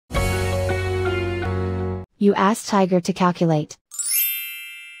You ask Tiger to calculate.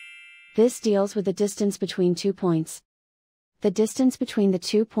 This deals with the distance between 2 points. The distance between the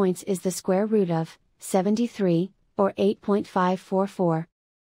 2 points is the square root of 73, or 8.544.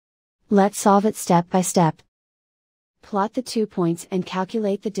 Let's solve it step by step. Plot the 2 points and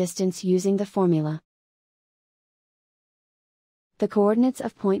calculate the distance using the formula. The coordinates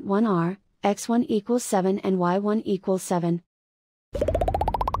of point 1 are, x1 equals 7 and y1 equals 7.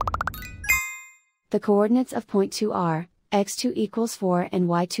 The coordinates of point 2 are, x2 equals 4 and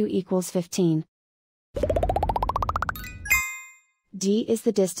y2 equals 15. D is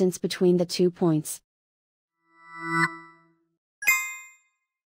the distance between the 2 points.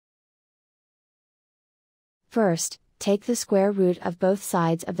 First, take the square root of both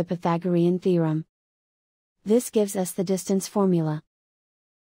sides of the Pythagorean theorem. This gives us the distance formula.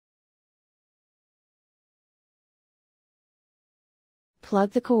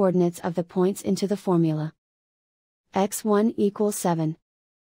 Plug the coordinates of the points into the formula. x1 equals 7.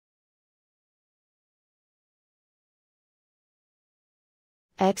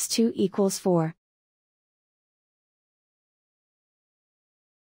 x2 equals 4.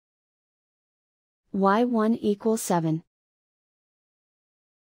 y1 equals 7.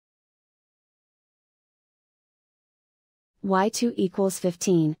 y2 equals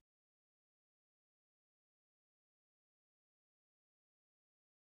 15.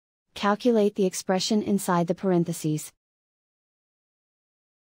 Calculate the expression inside the parentheses.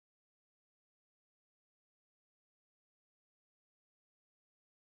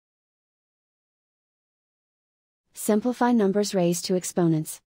 Simplify numbers raised to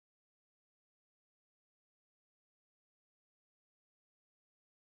exponents.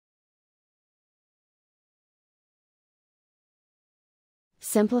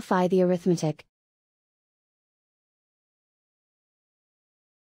 Simplify the arithmetic.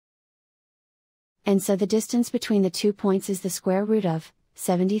 And so the distance between the 2 points is the square root of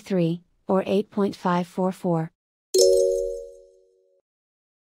 73, or 8.544.